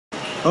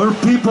our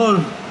people,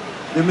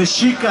 the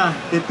Mexica,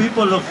 the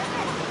people of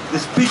the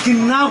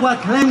speaking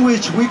Nahuatl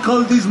language, we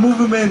call this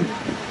movement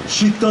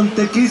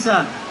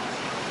Xitontequiza,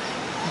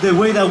 the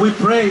way that we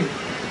pray.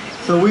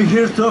 So we're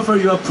here to offer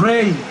you a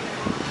prayer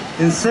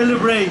and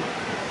celebrate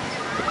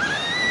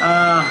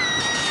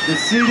the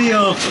city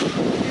of,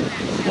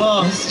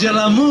 well, it's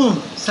Yelamu,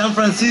 San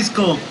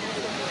Francisco,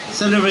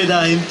 celebrate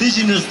the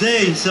Indigenous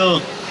Day. So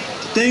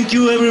thank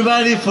you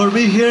everybody for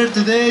being here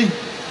today.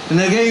 And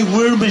again,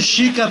 we're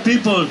Mexica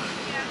people,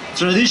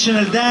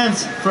 traditional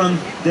dance from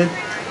the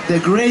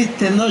great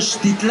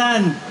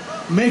Tenochtitlan,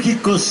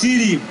 Mexico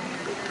City,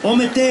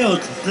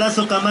 Ometeot,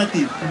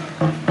 Tlazocamati.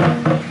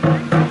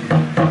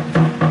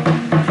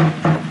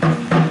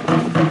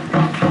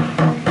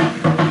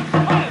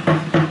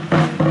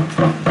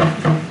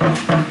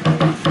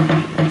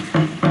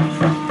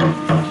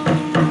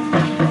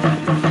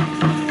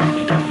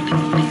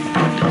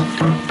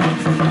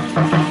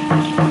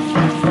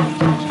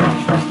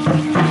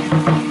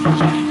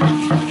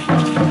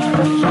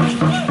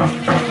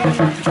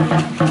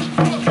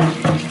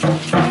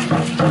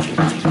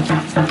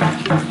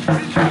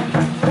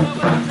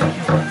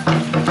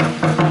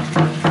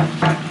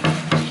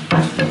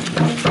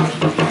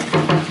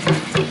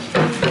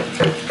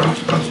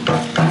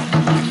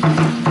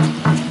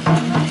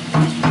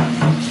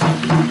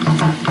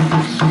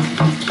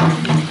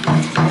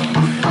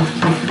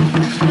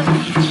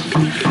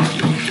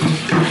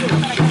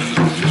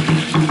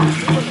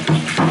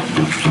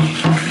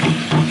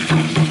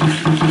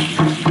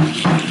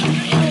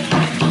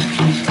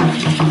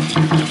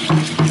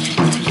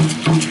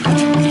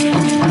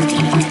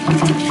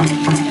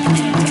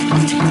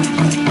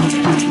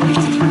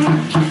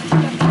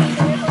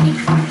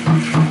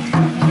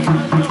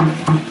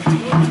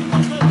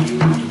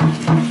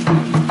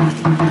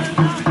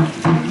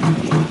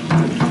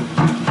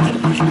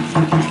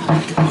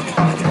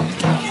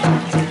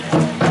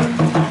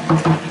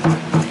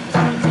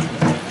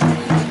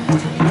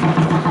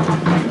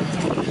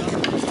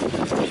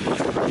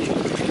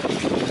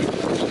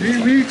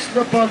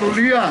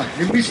 Palulia,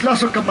 in Miss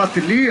Lasso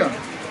Camatilia,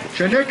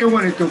 Chaneka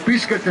when it to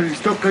Piscat and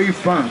Stoka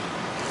Ifan.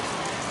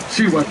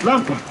 See what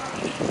Lampa?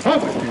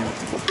 Over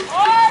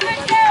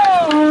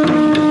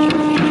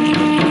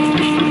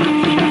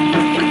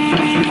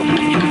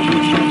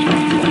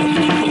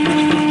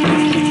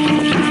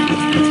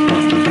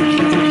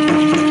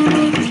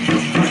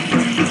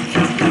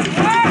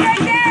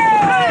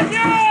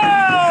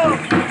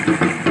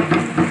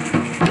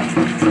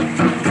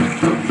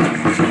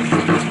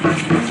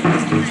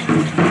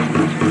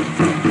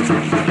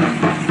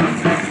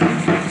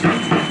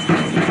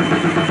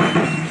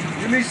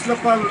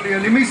Palulia,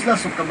 Limis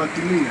Lasso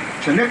Camatilia,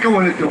 Chaneka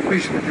when it to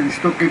Piscat and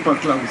Stoka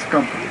Ifan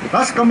Camp.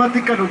 Las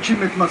Camatica no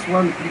chimet mas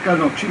one,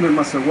 Icano chimet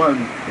mas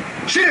one.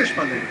 Shirish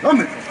Pale,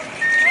 Omet.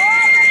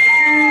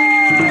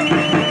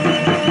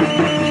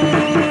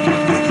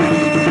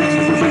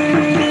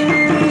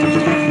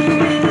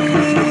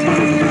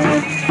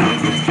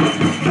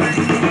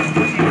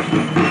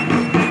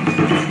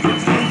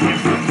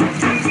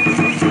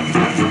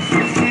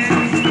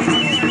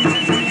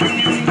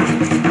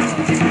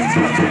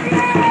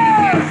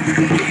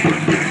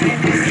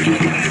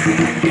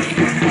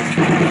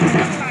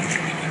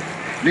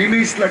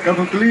 Nimis la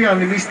Camatilia,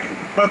 Nimis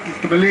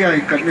Patlia,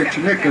 y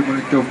Carnecheneke, when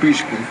it to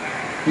Pisque,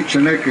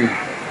 Icheneke.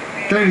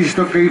 Tenis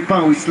toke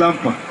Ipan with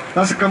Lampa.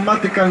 Las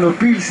Camatica no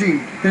Pilsing,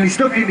 Tenis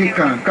toke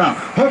Nika,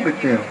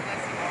 Hometeo.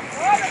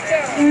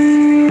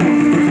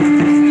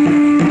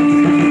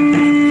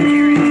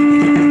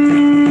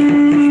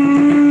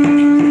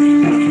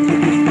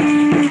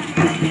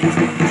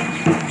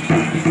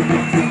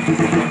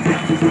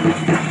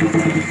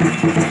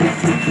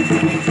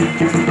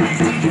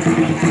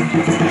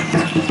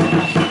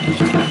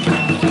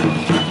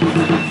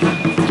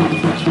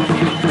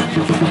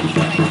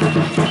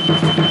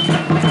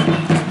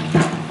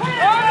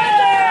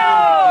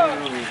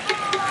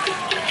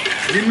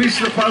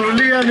 Nimis la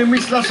Palulia,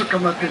 Nimis Lasso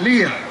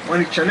Camatilia,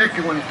 when it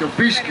Chaneke, when it to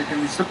Pisque,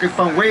 Tenis toke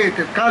Ipan, way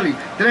at Cali,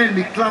 Tren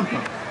Miclampa,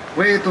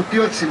 way to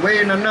Tiotsi,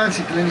 way in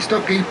Anansi, Tenis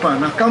toke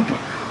Ipan, Acampa,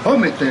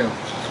 Hometeo.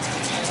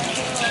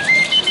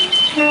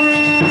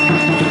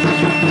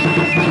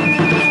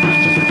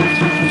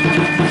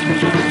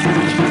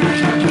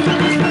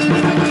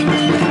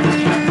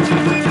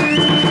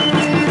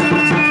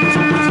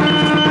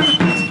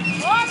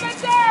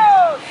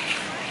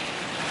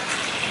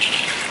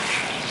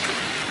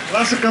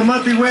 Las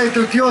Camati, way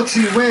to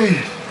Tiotsi,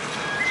 way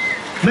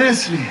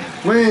Mesli,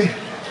 way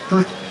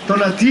to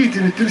Tonatiti,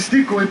 ne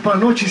Tristico, e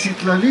Panoci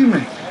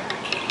Sitlalime.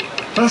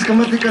 Las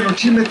Camati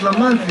Canochime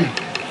Tlamanti,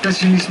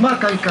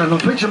 Tesinismaca y Cano,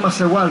 Pecha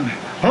Masewalme,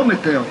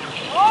 Hometeo.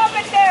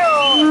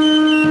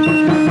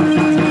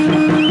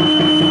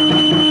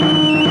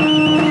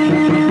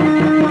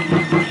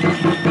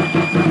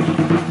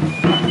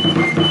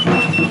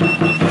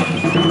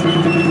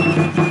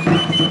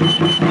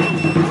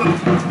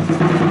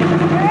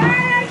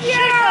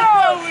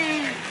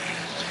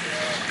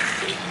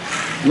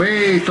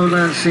 Wey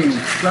Tonansin,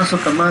 Plazo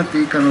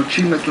Camati,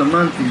 Canochime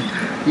Tlamanti,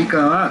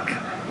 Icaak,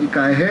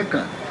 ika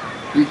eheka,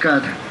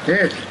 ika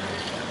et,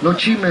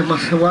 nochime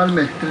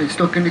masewalme,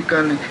 tenistoken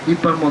ikan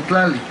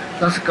ipalmotlali,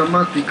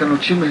 taskamati, ika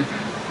nochime,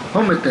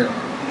 hometeo.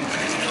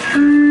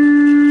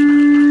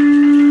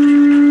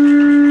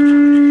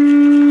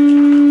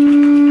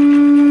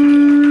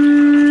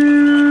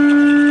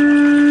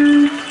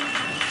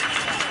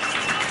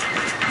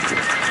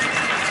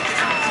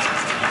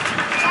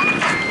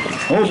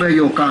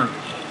 Yokan.